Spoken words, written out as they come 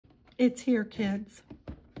It's here, kids.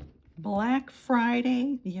 Black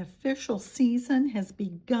Friday, the official season has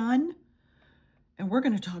begun. And we're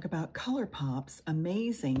going to talk about Colourpop's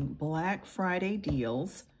amazing Black Friday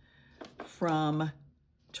deals from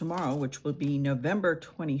tomorrow, which will be November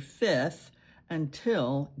 25th,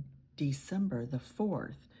 until December the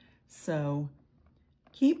 4th. So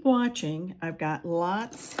keep watching. I've got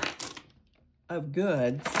lots of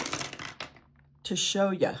goods to show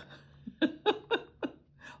you.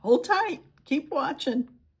 Hold tight. Keep watching.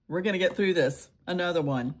 We're going to get through this. Another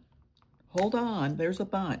one. Hold on. There's a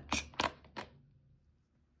bunch.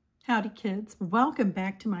 Howdy, kids. Welcome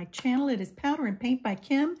back to my channel. It is Powder and Paint by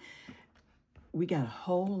Kim. We got a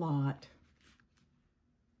whole lot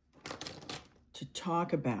to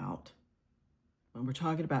talk about when we're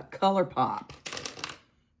talking about Colourpop.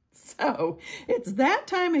 So it's that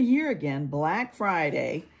time of year again. Black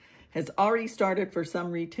Friday has already started for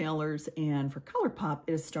some retailers, and for Colourpop,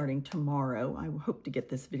 it is starting tomorrow. I hope to get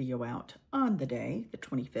this video out on the day, the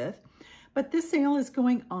 25th. But this sale is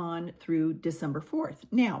going on through December 4th.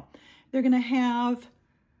 Now, they're going to have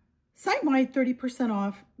site-wide 30%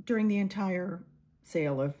 off during the entire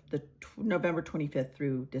sale of the November 25th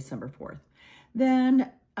through December 4th.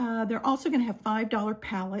 Then they're also going to have $5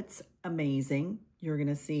 palettes. Amazing. You're going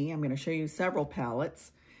to see, I'm going to show you several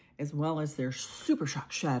palettes, as well as their Super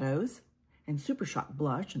Shock shadows and Super Shock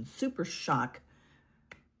blush and Super Shock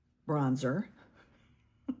bronzer.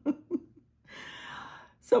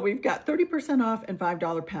 So we've got 30% off and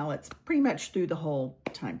 $5 palettes pretty much through the whole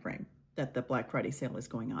time frame that the Black Friday sale is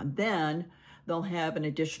going on. Then they'll have an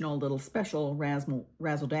additional little special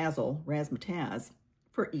razzle-dazzle, razzmatazz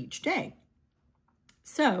for each day.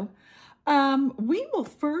 So we will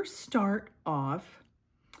first start off.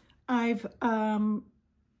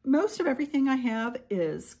 Most of everything I have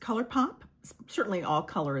is Colourpop. Certainly all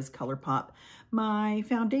color is Colourpop. My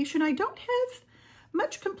foundation, I don't have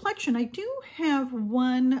much complexion. I do have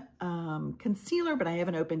one concealer, but I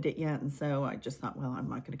haven't opened it yet, and so I just thought, well, I'm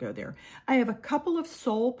not going to go there. I have a couple of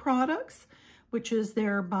Soul products, which is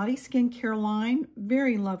their body skincare line.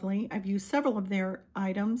 Very lovely. I've used several of their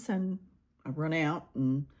items, and I've run out,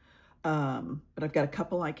 and but I've got a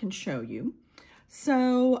couple I can show you.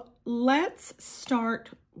 So let's start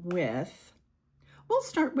with, we'll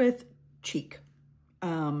start with cheek.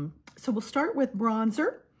 So we'll start with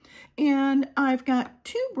bronzer. And I've got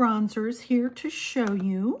two bronzers here to show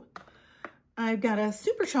you. I've got a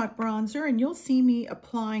Super Shock bronzer, and you'll see me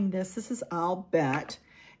applying this. This is I'll Bet.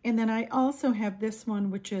 And then I also have this one,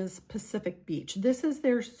 which is Pacific Beach. This is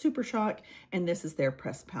their Super Shock, and this is their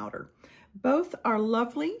pressed powder. Both are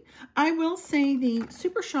lovely. I will say the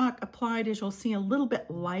Super Shock applied, as you'll see, a little bit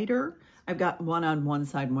lighter. I've got one on one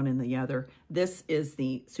side, one in the other. This is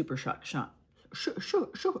the Super Shock Super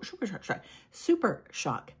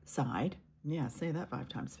Shock side. Yeah, say that 5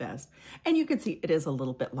 times fast. And you can see it is a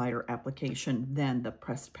little bit lighter application than the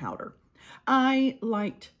pressed powder. I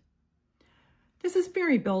liked, this is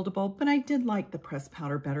very buildable, but I did like the pressed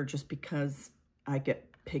powder better just because I get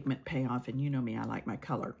pigment payoff, and you know me, I like my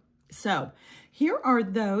color. So here are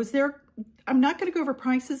those. I'm not going to go over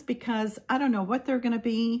prices because I don't know what they're going to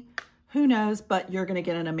be. Who knows, but you're going to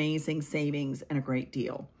get an amazing savings and a great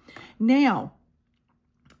deal. Now,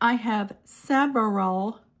 I have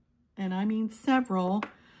several, and I mean several,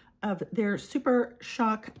 of their Super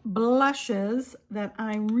Shock blushes that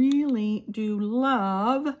I really do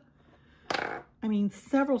love. I mean,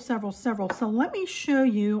 several. So let me show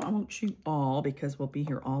you. I won't shoot all because we'll be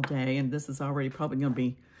here all day, and this is already probably going to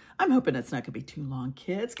be, I'm hoping it's not going to be too long,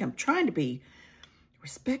 kids. I'm trying to be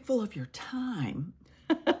respectful of your time.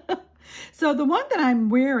 So the one that I'm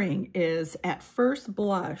wearing is At First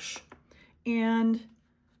Blush, and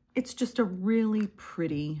it's just a really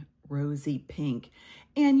pretty rosy pink.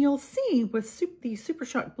 And you'll see with these Super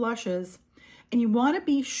Shock blushes, and you want to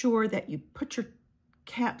be sure that you put your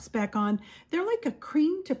caps back on. They're like a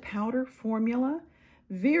cream to powder formula.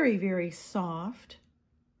 Very, very soft.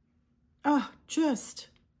 Oh,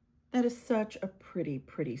 that is such a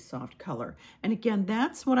pretty soft color. And again,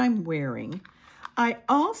 that's what I'm wearing. I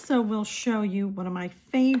also will show you one of my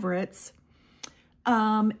favorites,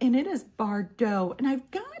 and it is Bordeaux. And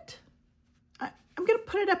I've got, I'm going to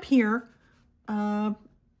put it up here. I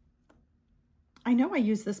know I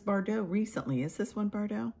used this Bordeaux recently. Is this one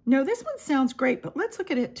Bordeaux? No, this one sounds great, but let's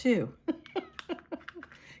look at it too,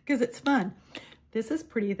 because it's fun. This is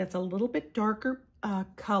pretty. That's a little bit darker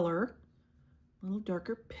color, a little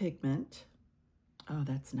darker pigment. Oh,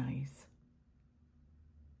 that's nice.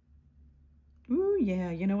 Ooh,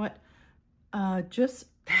 yeah, you know what?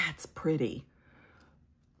 That's pretty.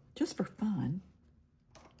 Just for fun.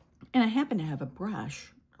 And I happen to have a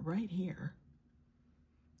brush right here.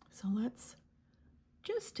 So let's,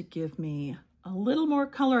 just to give me a little more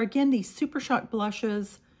color. Again, these Super Shock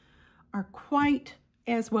blushes are quite,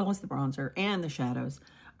 as well as the bronzer and the shadows,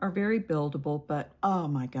 are very buildable, but oh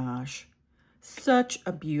my gosh, such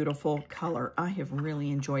a beautiful color. I have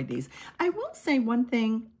really enjoyed these. I will say one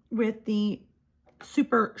thing with the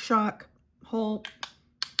Super Shock whole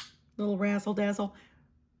little razzle dazzle,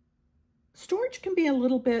 storage can be a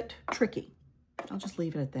little bit tricky. I'll just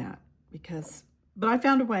leave it at that but I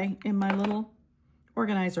found a way in my little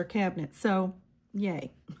organizer cabinet, so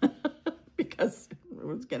yay, because it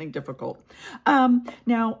was getting difficult.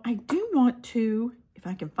 Now I do want to, if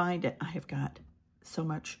I can find it, I have got so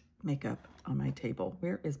much makeup on my table.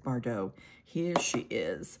 Where is Bardot? Here she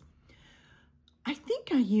is. I think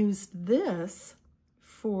I used this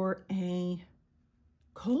for a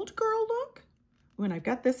cold girl look when I've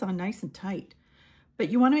got this on nice and tight. But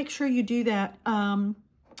you want to make sure you do that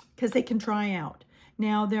because they can dry out.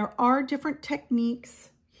 Now there are different techniques.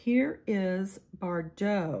 Here is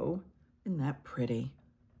Bardot. Isn't that pretty?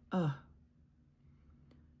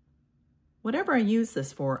 Whatever I use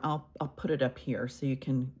this for, I'll put it up here so you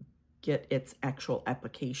can get its actual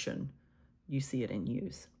application. You see it in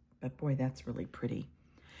use. But boy, that's really pretty.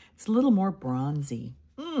 It's a little more bronzy.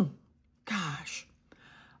 Gosh,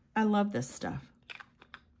 I love this stuff.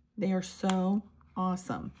 They are so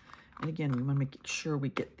awesome. And again, we want to make sure we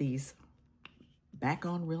get these back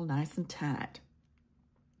on real nice and tight.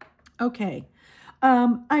 Okay,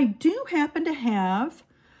 I do happen to have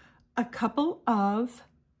a couple of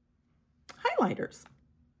highlighters.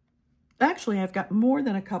 Actually, I've got more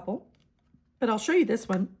than a couple, but I'll show you this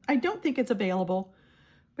one. I don't think it's available,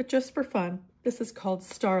 but just for fun, this is called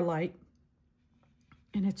Starlight.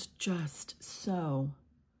 And it's just so,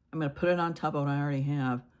 I'm going to put it on top of what I already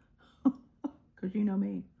have, because you know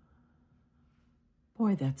me.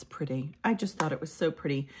 Boy, that's pretty. I just thought it was so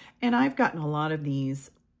pretty. And I've gotten a lot of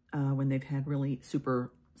these when they've had really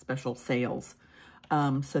super special sales.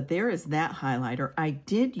 So there is that highlighter. I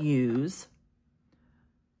did use,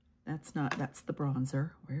 that's the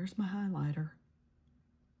bronzer. Where's my highlighter?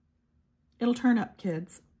 It'll turn up,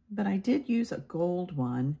 kids. But I did use a gold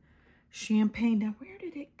one. Champagne. Now, where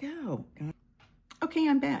did it go? Okay,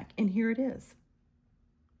 I'm back, and here it is.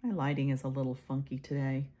 My lighting is a little funky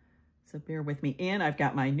today, so bear with me. And I've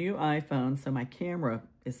got my new iPhone, so my camera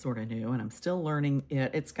is sort of new, and I'm still learning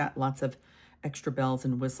it. It's got lots of extra bells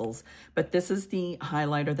and whistles, but this is the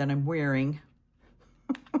highlighter that I'm wearing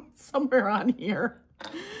somewhere on here.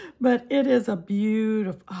 But it is a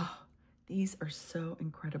beautiful, oh, these are so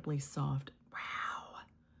incredibly soft. Wow.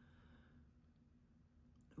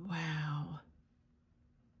 Wow.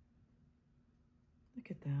 Look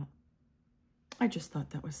at that. I just thought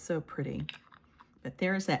that was so pretty. But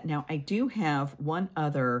there's that. Now, I do have one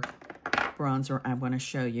other bronzer I want to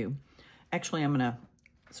show you. Actually, I'm going to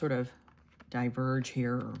sort of diverge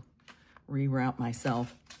here or reroute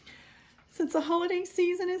myself. Since the holiday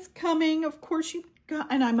season is coming, of course you've got,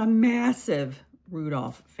 and I'm a massive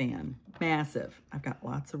Rudolph fan. Massive. I've got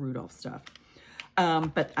lots of Rudolph stuff.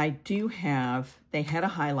 But I do have, they had a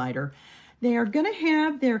highlighter. They are going to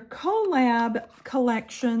have their collab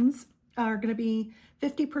collections are going to be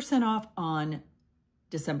 50% off on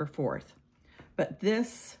December 4th. But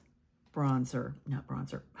this bronzer, not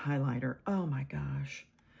bronzer, highlighter, oh my gosh.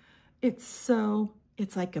 It's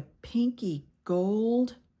like a pinky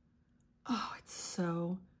gold. Oh, it's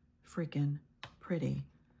so freaking pretty.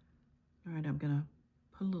 All right, I'm going to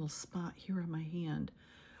put a little spot here on my hand.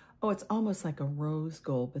 Oh, it's almost like a rose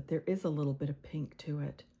gold, but there is a little bit of pink to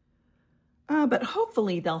it. But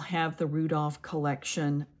hopefully they'll have the Rudolph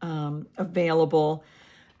collection available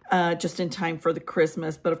just in time for the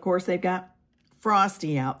Christmas. But of course, they've got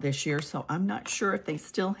Frosty out this year, so I'm not sure if they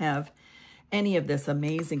still have any of this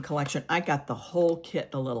amazing collection. I got the whole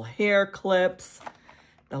kit, the little hair clips,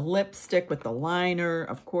 the lipstick with the liner,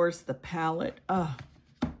 of course, the palette. Oh,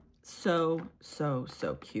 so, so,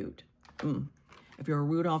 so cute. If you're a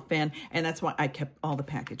Rudolph fan, and that's why I kept all the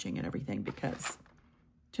packaging and everything, because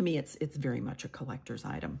to me, it's very much a collector's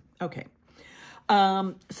item. Okay,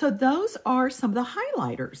 so those are some of the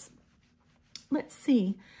highlighters. Let's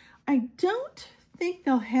see. I don't think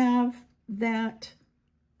they'll have that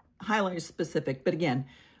highlighter specific, but again,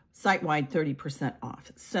 site-wide 30%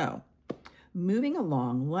 off. So moving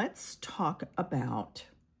along, let's talk about,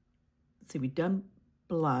 let's see, we've done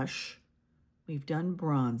blush, we've done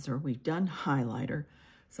bronzer, we've done highlighter.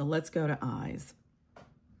 So let's go to eyes.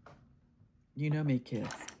 You know me,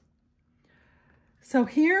 kids. So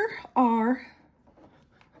here are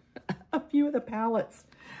a few of the palettes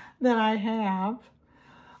that I have.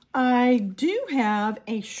 I do have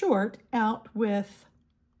a short out with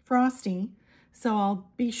Frosty, so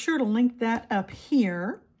I'll be sure to link that up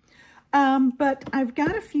here. But I've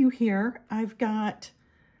got a few here. I've got,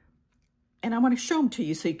 and I want to show them to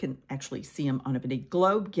you so you can actually see them on a video.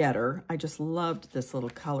 Globe Getter. I just loved this little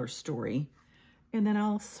color story. And then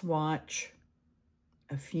I'll swatch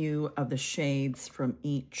a few of the shades from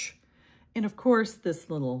each. And of course, this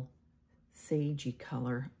little sagey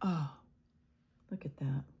color. Oh, look at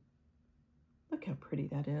that. Look how pretty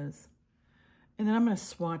that is. And then I'm going to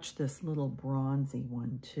swatch this little bronzy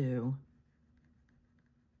one too.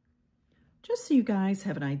 Just so you guys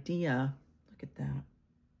have an idea, look at that,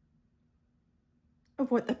 of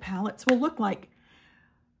what the palettes will look like.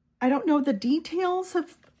 I don't know the details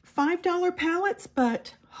of $5 palettes,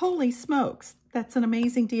 but holy smokes, that's an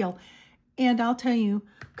amazing deal. And I'll tell you,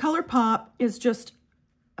 Colourpop is just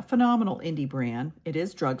a phenomenal indie brand. It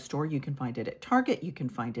is drugstore. You can find it at Target, you can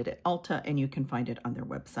find it at Ulta, and you can find it on their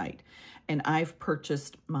website. And I've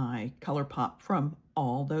purchased my Colourpop from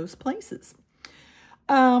all those places.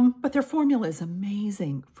 But their formula is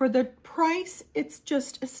amazing. For the price, it's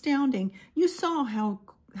just astounding. You saw how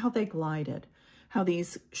they glided, how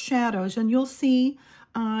these shadows, and you'll see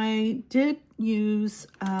I did use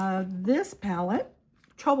this palette,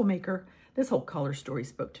 Troublemaker. This whole color story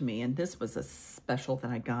spoke to me, and this was a special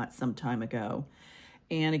that I got some time ago.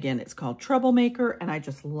 And again, it's called Troublemaker, and I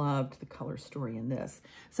just loved the color story in this.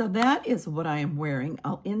 So that is what I am wearing.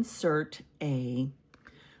 I'll insert a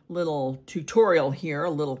little tutorial here, a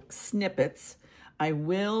little snippets. I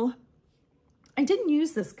didn't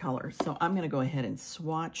use this color, so I'm going to go ahead and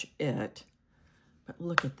swatch it. But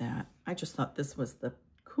look at that. I just thought this was the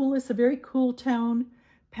coolest, a very cool tone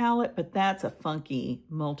palette, but that's a funky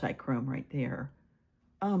multi-chrome right there.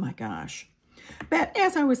 Oh my gosh. But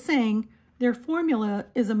as I was saying, their formula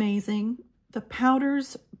is amazing. The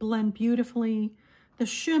powders blend beautifully. The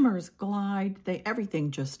shimmers glide.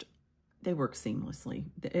 Everything just, they work seamlessly.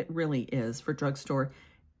 It really is. For drugstore,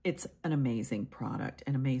 it's an amazing product,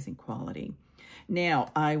 an amazing quality. Now,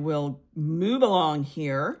 I will move along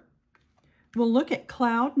here. We'll look at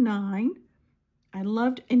Cloud 9. I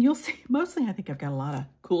loved, and you'll see, mostly I think I've got a lot of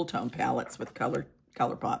cool tone palettes with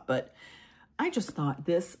Colourpop, but I just thought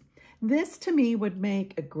this to me would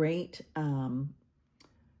make a great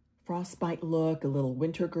frostbite look, a little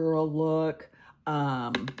winter girl look.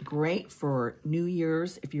 Great for New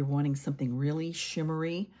Year's if you're wanting something really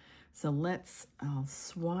shimmery. So I'll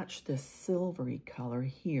swatch this silvery color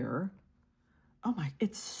here. Oh my,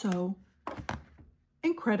 it's so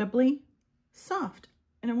incredibly soft.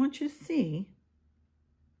 And I want you to see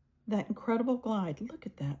that incredible glide. Look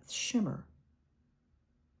at that shimmer.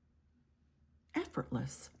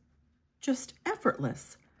 Effortless. Just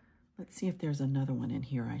effortless. Let's see if there's another one in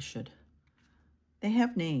here They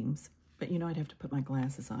have names, but you know I'd have to put my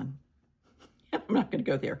glasses on. I'm not going to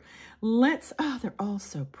go there. They're all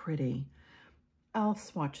so pretty. I'll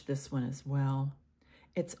swatch this one as well.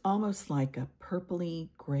 It's almost like a purpley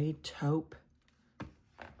gray taupe.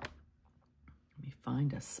 Let me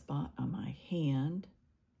find a spot on my hand.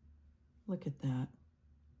 Look at that.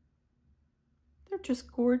 They're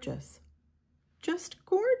just gorgeous. Just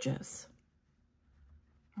gorgeous.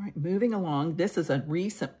 All right, moving along. This is a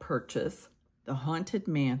recent purchase. The Haunted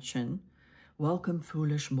Mansion. Welcome,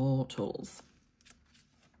 Foolish Mortals.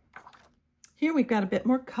 Here we've got a bit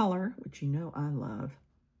more color, which you know I love.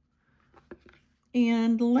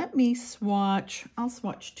 And let me swatch. I'll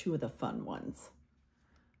swatch two of the fun ones.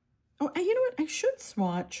 Oh, you know what? I should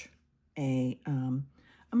swatch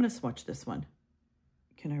I'm going to swatch this one.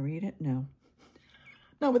 Can I read it? No.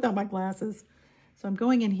 Not without my glasses. So I'm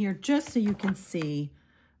going in here just so you can see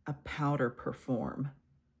a powder perform.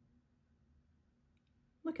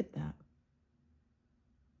 Look at that.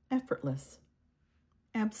 Effortless.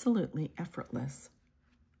 Absolutely effortless.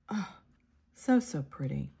 Oh, so, so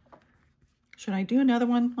pretty. Should I do another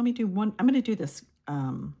one? Let me do one. I'm going to do this.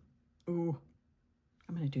 I'm going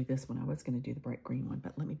to do this one. I was going to do the bright green one,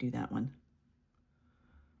 but let me do that one.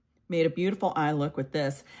 Made a beautiful eye look with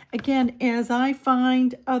this. Again, as I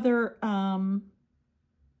find other, I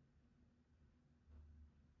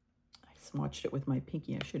swatched it with my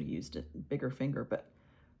pinky. I should have used a bigger finger, but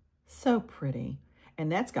so pretty. And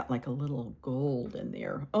that's got like a little gold in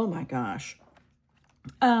there. Oh my gosh.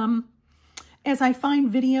 As I find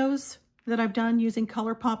videos that I've done using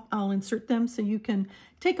Colourpop, I'll insert them so you can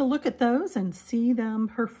take a look at those and see them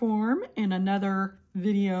perform in another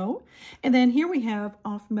video. And then here we have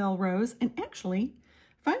Off Melrose, and actually,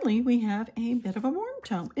 finally, we have a bit of a warm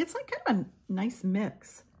tone. It's like kind of a nice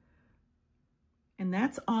mix. And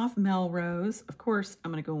that's off Melrose. Of course,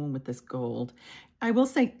 I'm going to go in with this gold. I will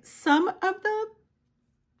say some of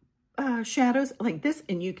the shadows like this,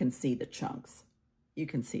 and you can see the chunks. You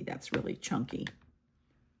can see that's really chunky.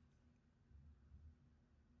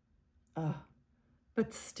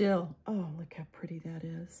 But still, oh, look how pretty that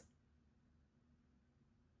is.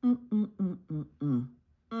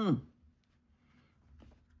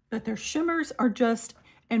 But their shimmers are just,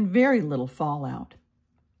 and very little fallout.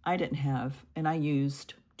 I didn't have, and I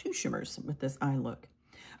used 2 shimmers with this eye look.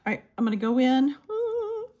 All right, I'm going to go in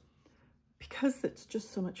because it's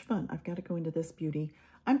just so much fun. I've got to go into this beauty.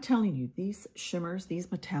 I'm telling you, these shimmers, these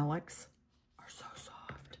metallics are so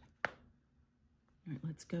soft. All right,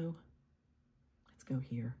 let's go. Let's go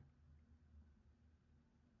here.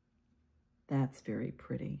 That's very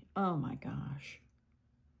pretty. Oh my gosh.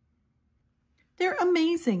 They're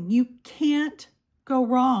amazing. You can't go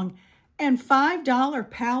wrong. And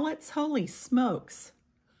 $5 palettes, holy smokes.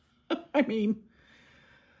 I mean,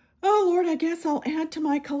 oh Lord, I guess I'll add to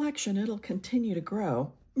my collection. It'll continue to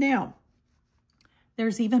grow. Now,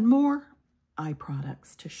 there's even more eye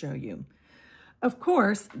products to show you. Of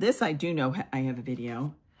course, this I do know I have a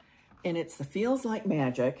video, and it's the Feels Like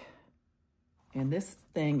Magic. And this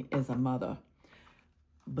thing is a mother,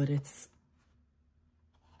 but it's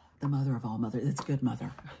the mother of all mothers. It's Good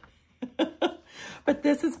Mother. But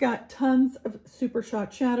this has got tons of Super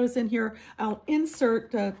Shock shadows in here. I'll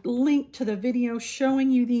insert a link to the video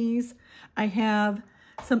showing you these. I have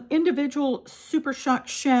some individual Super Shock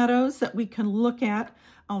shadows that we can look at.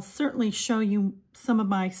 I'll certainly show you some of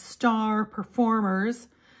my star performers,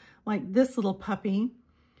 like this little puppy.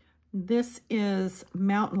 This is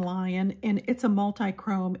Mountain Lion, and it's a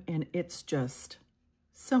multi-chrome, and it's just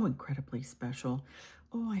so incredibly special.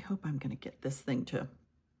 Oh, I hope I'm going to get this thing to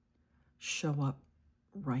show up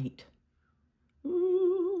right.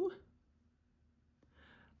 Ooh.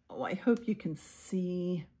 Oh, I hope you can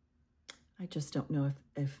see. I just don't know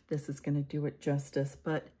if this is going to do it justice,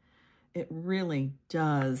 but it really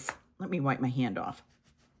does. Let me wipe my hand off.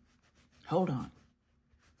 Hold on.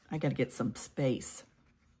 I got to get some space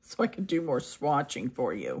so I can do more swatching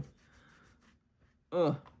for you.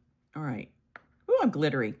 Ugh. All right. Oh, I'm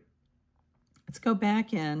glittery. Let's go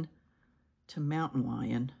back in to Mountain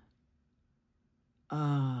Lion.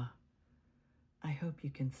 I hope you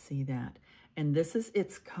can see that. And this is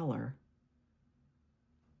its color.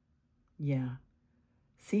 Yeah.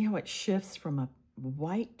 See how it shifts from a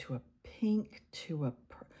white to a pink to a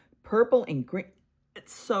purple and green.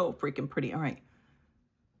 It's so freaking pretty. All right.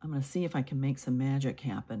 I'm going to see if I can make some magic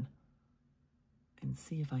happen and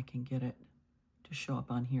see if I can get it to show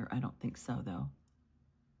up on here. I don't think so, though.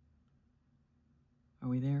 Are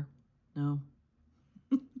we there? No?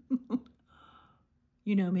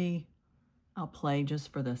 You know me. I'll play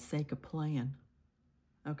just for the sake of playing.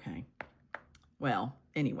 Okay. Well,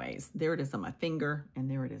 anyways, there it is on my finger, and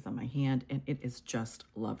there it is on my hand, and it is just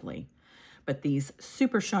lovely. But these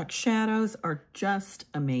Super Shock shadows are just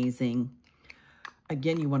amazing.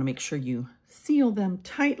 Again, you want to make sure you seal them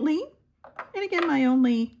tightly. And again, my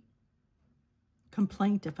only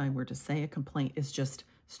complaint, if I were to say a complaint, is just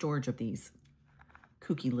storage of these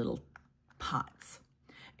kooky little pots.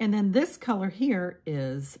 And then this color here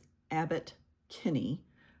is Abbott Kinney.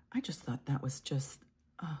 I just thought that was just,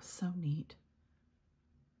 oh, so neat.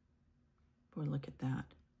 Boy, look at that.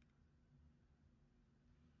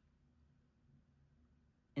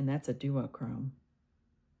 And that's a duochrome.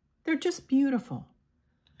 They're just beautiful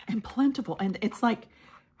and plentiful. And it's like,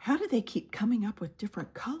 how do they keep coming up with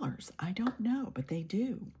different colors? I don't know, but they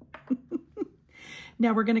do.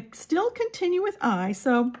 Now we're going to still continue with eye.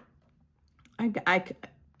 So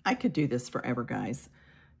I could do this forever, guys.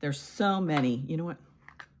 There's so many. You know what?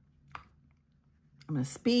 I'm going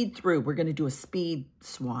to speed through. We're going to do a speed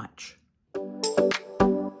swatch.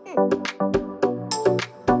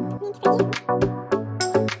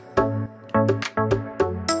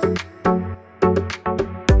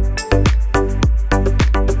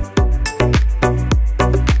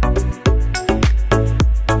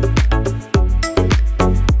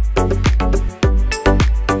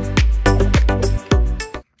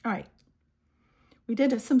 We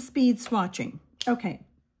did some speed swatching. Okay,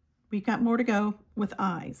 we've got more to go with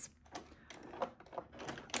eyes.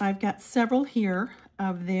 I've got several here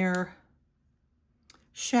of their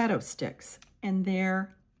shadow sticks, and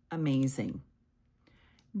they're amazing.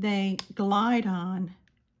 They glide on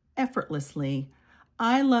effortlessly.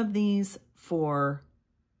 I love these for,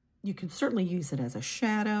 you can certainly use it as a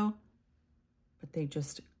shadow, but they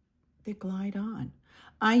glide on.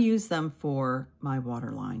 I use them for my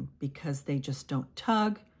waterline because they just don't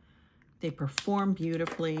tug. They perform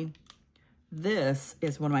beautifully. This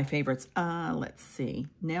is one of my favorites. Let's see.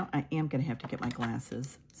 Now I am going to have to get my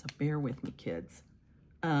glasses, so bear with me, kids.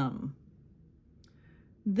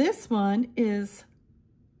 This one is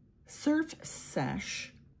Surf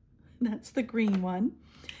Sesh. That's the green one.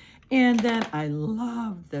 And then I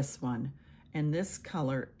love this one. And this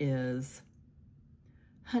color is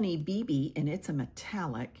Honey BB, and it's a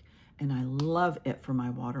metallic. And I love it for my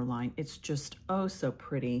waterline. It's just, oh, so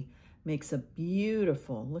pretty. Makes a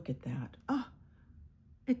beautiful, look at that. Oh,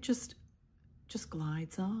 it just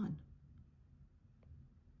glides on.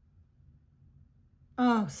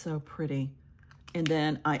 Oh, so pretty. And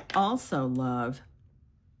then I also love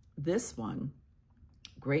this one,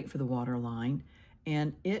 great for the waterline,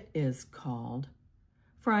 and it is called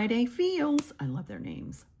Friday Feels. I love their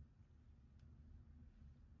names.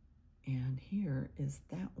 And here is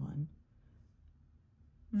that one.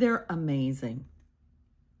 They're amazing.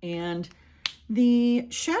 And the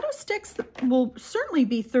shadow sticks will certainly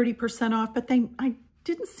be 30% off, but I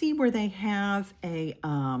didn't see where they have a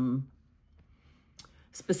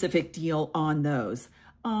specific deal on those.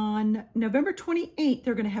 On November 28th,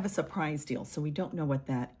 they're going to have a surprise deal, so we don't know what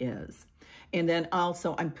that is. And then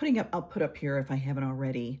also, I'll put up here, if I haven't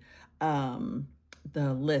already, the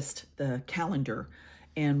list, the calendar,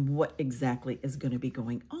 and what exactly is going to be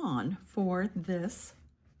going on for this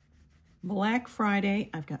Black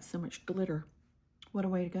Friday. I've got so much glitter. What a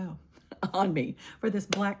way to go on me for this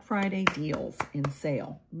Black Friday deals in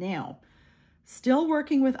sale. Now, still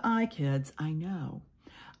working with iKids, I know.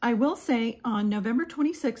 I will say on November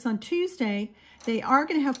 26th, on Tuesday, they are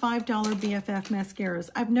going to have $5 BFF mascaras.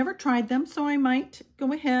 I've never tried them, so I might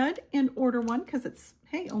go ahead and order one because it's,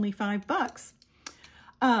 hey, only $5.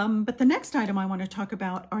 But the next item I want to talk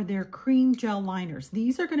about are their cream gel liners.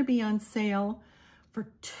 These are going to be on sale for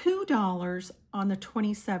 $2 on the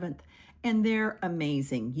 27th, and they're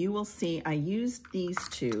amazing. You will see I used these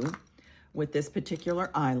two with this particular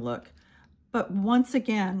eye look, but once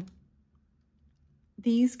again,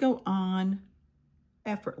 these go on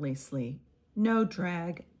effortlessly. No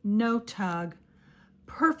drag, no tug.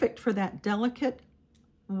 Perfect for that delicate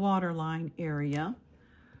waterline area.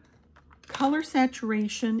 Color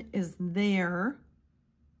saturation is there.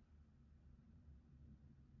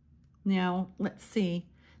 Now, let's see.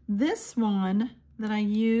 This one that I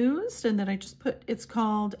used and that I just put, it's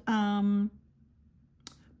called Plum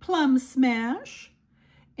Smash.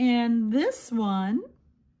 And this one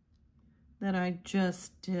that I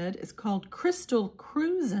just did is called Crystal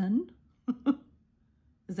Cruisin'.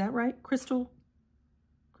 Is that right? Crystal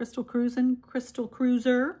Cruisin', Crystal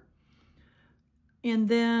Cruiser. And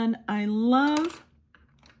then I love,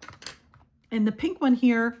 and the pink one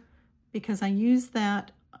here, because I used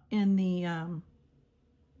that in the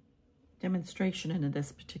demonstration into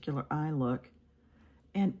this particular eye look,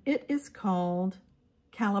 and it is called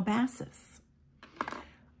Calabasas.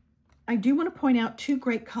 I do want to point out two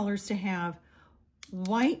great colors to have.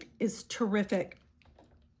 White is terrific.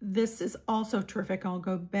 This is also terrific. I'll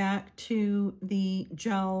go back to the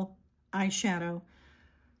gel eyeshadow.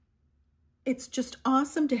 It's just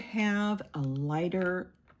awesome to have a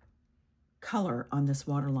lighter color on this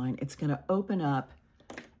waterline. It's going to open up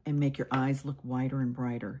and make your eyes look whiter and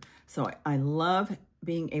brighter. So I love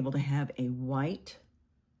being able to have a white.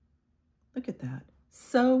 Look at that.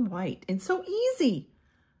 So white and so easy.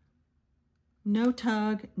 No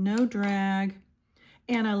tug, no drag.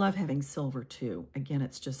 And I love having silver too. Again,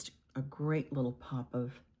 it's just a great little pop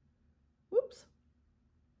of, whoops.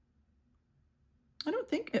 I don't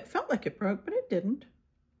think it felt like it broke, but it didn't.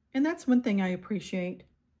 And that's one thing I appreciate.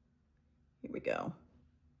 Here we go.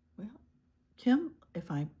 Well, Kim,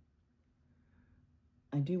 if I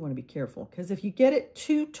do want to be careful, because if you get it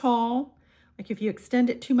too tall, like if you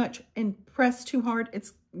extend it too much and press too hard,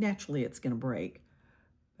 it's naturally going to break.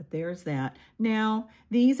 But there's that. Now,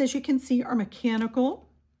 these, as you can see, are mechanical.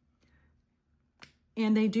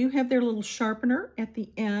 And they do have their little sharpener at the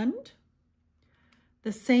end.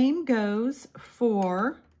 The same goes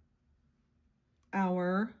for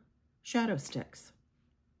our shadow sticks.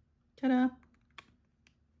 Ta-da.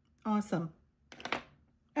 Awesome.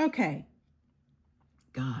 Okay.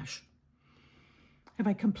 Gosh. Have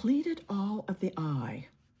I completed all of the eye?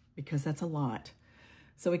 Because that's a lot.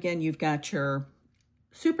 So again, you've got your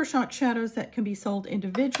Super Shock shadows that can be sold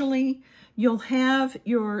individually. You'll have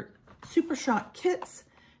your Super Shock kits.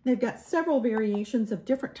 They've got several variations of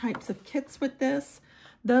different types of kits with this.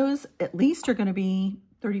 Those at least are going to be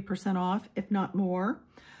 30% off, if not more.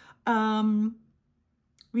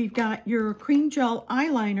 We've got your cream gel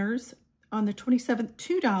eyeliners on the 27th,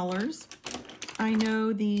 $2. I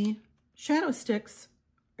know the shadow sticks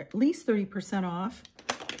at least 30% off.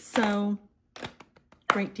 So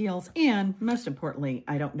great deals. And most importantly,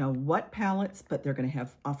 I don't know what palettes, but they're going to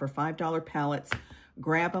offer $5 palettes.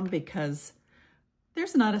 Grab them because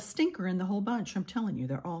there's not a stinker in the whole bunch. I'm telling you,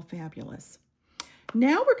 they're all fabulous.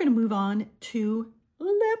 Now we're going to move on to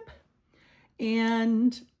lip.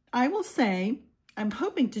 And I will say, I'm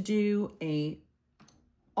hoping to do a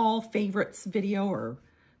all favorites video or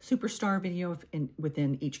superstar video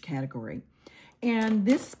within each category. And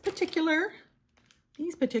these particular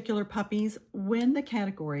puppies win the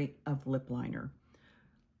category of lip liner.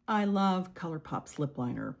 I love Colourpop's lip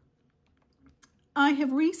liner. I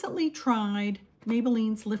have recently tried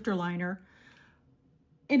Maybelline's lifter liner,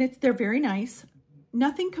 and they're very nice.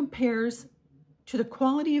 Nothing compares to the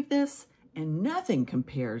quality of this, and nothing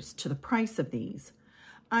compares to the price of these.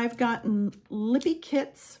 I've gotten lippy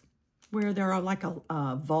kits where there are like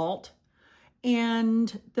a vault,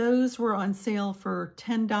 and those were on sale for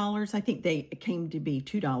 $10. I think they came to be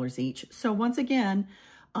 $2 each. So once again,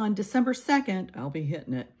 on December 2nd, I'll be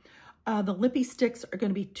hitting it. The lippy sticks are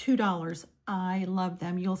going to be $2. I love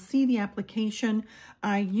them. You'll see the application.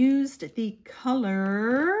 I used the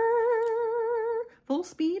color Full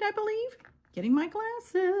Speed, I believe. Getting my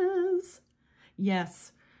glasses.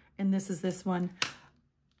 Yes, and this is this one.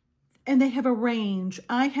 And they have a range.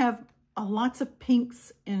 I have lots of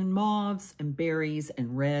pinks and mauves and berries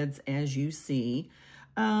and reds, as you see.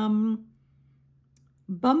 Bumble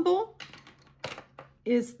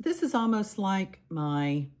this is almost like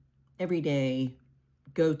my everyday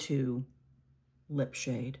go-to lip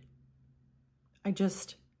shade.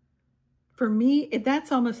 For me,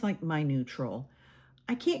 that's almost like my neutral.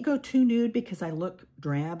 I can't go too nude because I look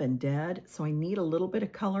drab and dead, so I need a little bit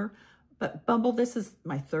of color. But Bumble, this is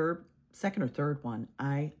my second or third one.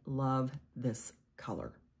 I love this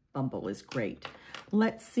color. Bumble is great.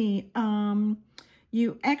 Let's see.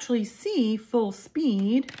 You actually see Full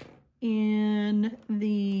Speed in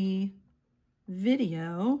the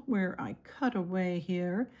video where I cut away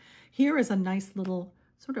here. Here is a nice little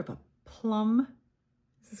sort of a plum.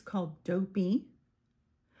 This is called Dopey.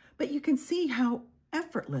 But you can see how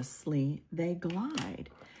effortlessly they glide.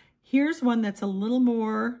 Here's one that's a little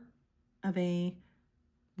more of a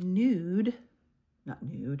nude, not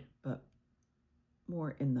nude, but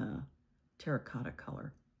more in the terracotta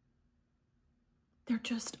color. They're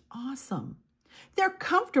just awesome. They're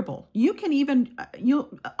comfortable. You can even,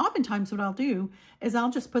 oftentimes what I'll do is I'll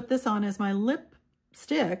just put this on as my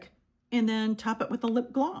lipstick and then top it with a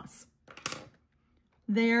lip gloss.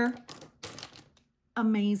 They're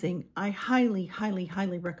amazing. I highly, highly,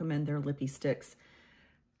 highly recommend their lippy sticks.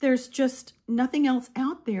 There's just nothing else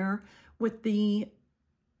out there with the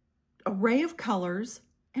array of colors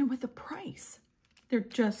and with the price. They're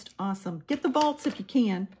just awesome. Get the vaults if you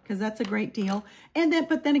can, because that's a great deal.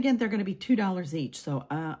 But then again, they're going to be $2 each, so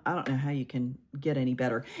I don't know how you can get any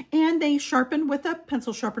better. And they sharpen with a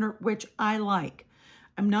pencil sharpener, which I like.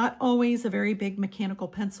 I'm not always a very big mechanical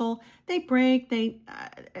pencil. They break.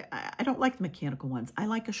 I don't like the mechanical ones. I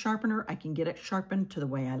like a sharpener. I can get it sharpened to the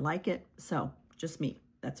way I like it. So just me.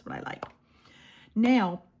 That's what I like.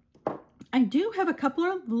 Now, I do have a couple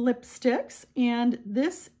of lipsticks, and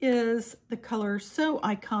this is the color So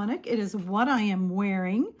Iconic. It is what I am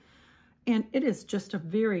wearing, and it is just a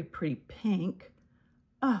very pretty pink.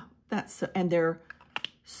 Oh, and they're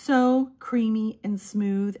so creamy and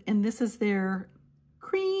smooth, and this is their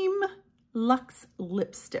Cream Luxe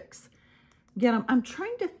lipsticks. Get them. I'm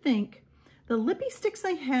trying to think. The lippy sticks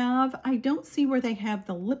I have, I don't see where they have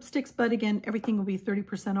the lipsticks, but again, everything will be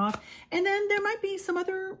 30% off. And then there might be some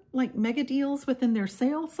other like mega deals within their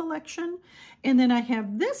sale selection. And then I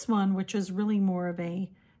have this one, which is really more of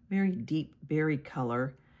a very deep berry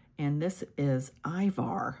color. And this is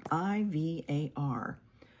Ivar, I-V-A-R.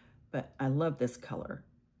 But I love this color.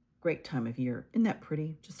 Great time of year. Isn't that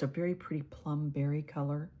pretty? Just a very pretty plum berry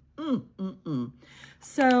color.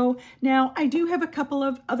 So now I do have a couple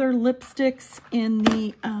of other lipsticks in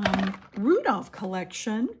the Rudolph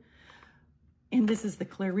collection. And this is the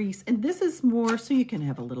Clarice. And this is more so you can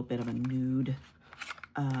have a little bit of a nude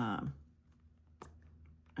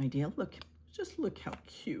idea. Look, just look how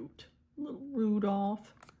cute. Little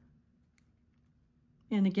Rudolph.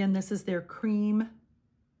 And again, this is their cream.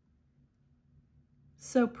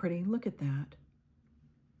 So pretty. Look at that.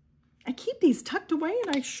 I keep these tucked away,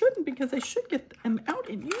 and I shouldn't because I should get them out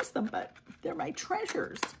and use them, but they're my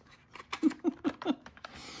treasures.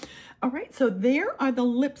 All right, so there are the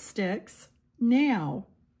lipsticks. Now,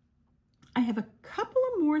 I have a couple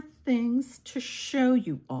of more things to show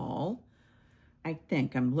you all. I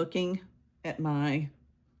think I'm looking at my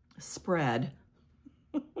spread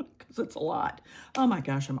because it's a lot. Oh my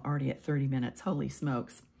gosh, I'm already at 30 minutes. Holy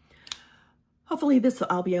smokes. Hopefully this,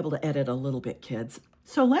 I'll be able to edit a little bit, kids.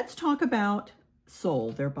 So let's talk about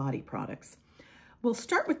Sol, their body products. We'll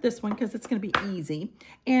start with this one because it's going to be easy.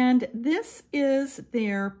 And this is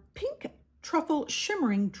their Pink Truffle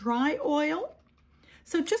Shimmering Dry Oil.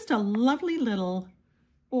 So just a lovely little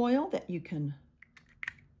oil that you can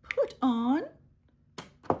put on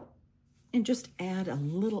and just add a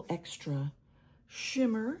little extra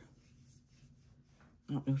shimmer.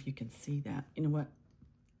 I don't know if you can see that. You know what?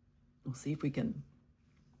 We'll see if we can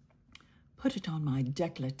put it on my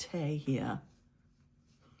décolleté here.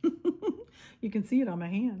 You can see it on my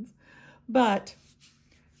hands. But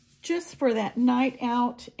just for that night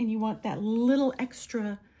out and you want that little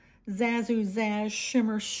extra zazz,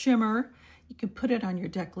 shimmer, you can put it on your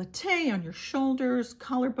décolleté, on your shoulders,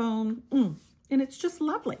 collarbone, and it's just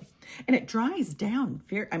lovely. And it dries down.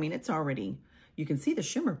 I mean, it's already, you can see the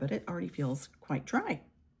shimmer, but it already feels quite dry.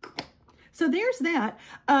 So there's that.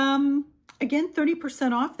 Again,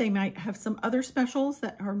 30% off. They might have some other specials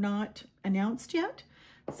that are not announced yet.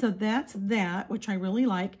 So that's that, which I really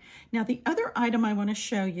like. Now, the other item I want to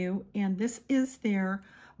show you, and this is their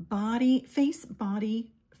face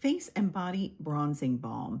and body bronzing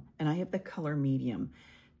balm, and I have the color medium.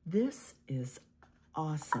 This is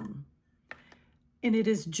awesome. And it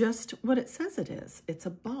is just what it says it is. It's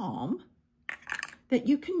a balm that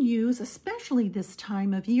you can use, especially this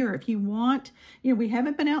time of year. If you want, you know, we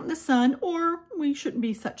haven't been out in the sun, or we shouldn't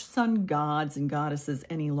be such sun gods and goddesses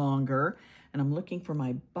any longer. And I'm looking for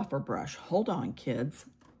my buffer brush. Hold on, kids.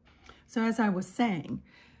 So as I was saying,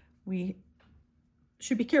 we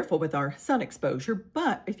should be careful with our sun exposure,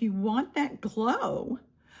 but if you want that glow,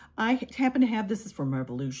 I happen to have, this is from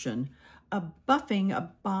Revolution, a body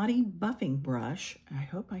buffing brush. I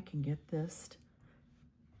hope I can get this.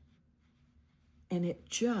 And it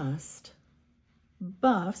just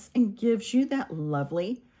buffs and gives you that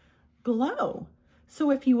lovely glow.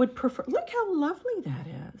 So if you would prefer, look how lovely that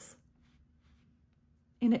is.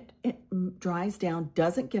 And it dries down,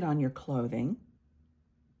 doesn't get on your clothing.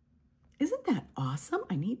 Isn't that awesome?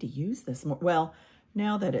 I need to use this more. Well,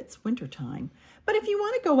 now that it's wintertime. But if you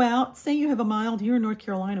want to go out, say you have a mild, here in North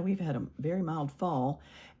Carolina, we've had a very mild fall.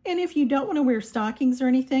 And if you don't want to wear stockings or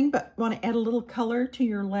anything, but want to add a little color to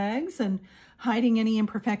your legs and hiding any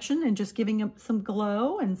imperfection and just giving them some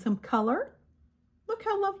glow and some color, look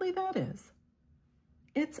how lovely that is.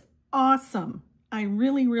 It's awesome. I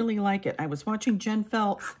really, really like it. I was watching Jen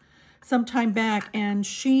Phelps some time back, and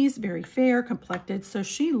she's very fair complected, so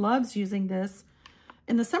she loves using this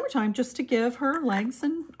in the summertime just to give her legs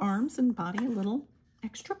and arms and body a little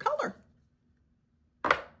extra color.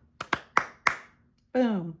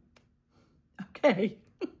 Boom. Okay.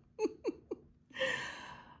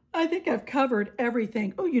 I think I've covered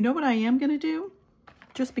everything. Oh, you know what I am going to do?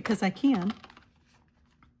 Just because I can.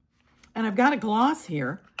 And I've got a gloss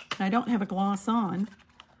here. I don't have a gloss on.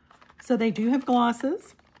 So they do have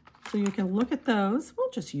glosses. So you can look at those.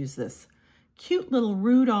 We'll just use this cute little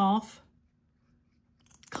Rudolph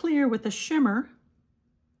clear with a shimmer.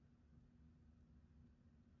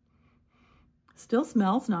 Still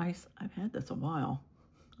smells nice. I've had this a while.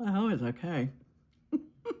 Oh, it's okay.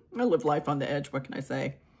 I live life on the edge. What can I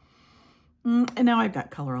say? And now I've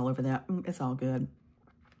got color all over that. It's all good.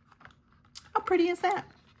 How pretty is that?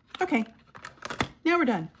 Okay. Now we're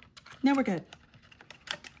done. Now we're good.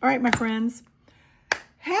 All right, my friends.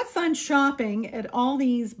 Have fun shopping at all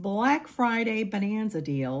these Black Friday bonanza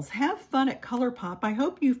deals. Have fun at Colourpop. I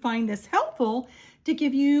hope you find this helpful to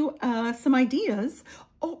give you some ideas.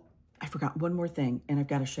 Oh, I forgot one more thing, and I've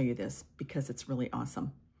got to show you this because it's really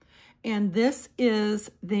awesome. And this is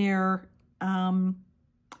their Chrome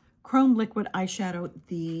Liquid Eyeshadow.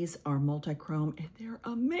 These are multi-chrome, and they're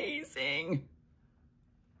amazing.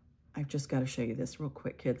 I've just got to show you this real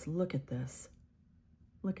quick, kids. Look at this.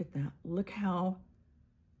 Look at that. Look how,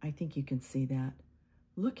 I think you can see that.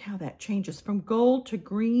 Look how that changes from gold to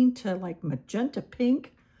green to like magenta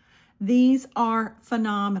pink. These are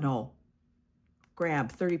phenomenal.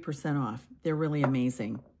 Grab 30% off. They're really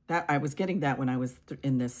amazing. I was getting that when I was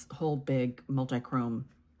in this whole big multi-chrome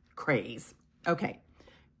craze. Okay,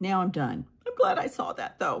 now I'm done. I'm glad I saw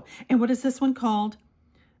that though. And what is this one called?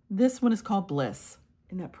 This one is called Bliss.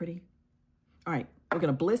 Isn't that pretty? All right, we're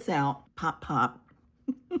gonna bliss out. Pop, pop.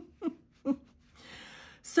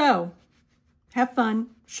 So, have fun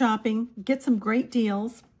shopping. Get some great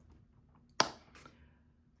deals.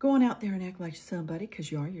 Go on out there and act like somebody,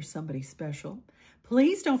 because you're somebody special.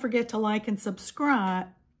 Please don't forget to like and subscribe.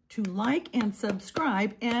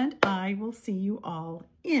 And I will see you all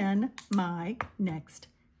in my next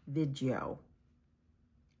video.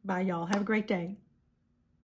 Bye, y'all. Have a great day.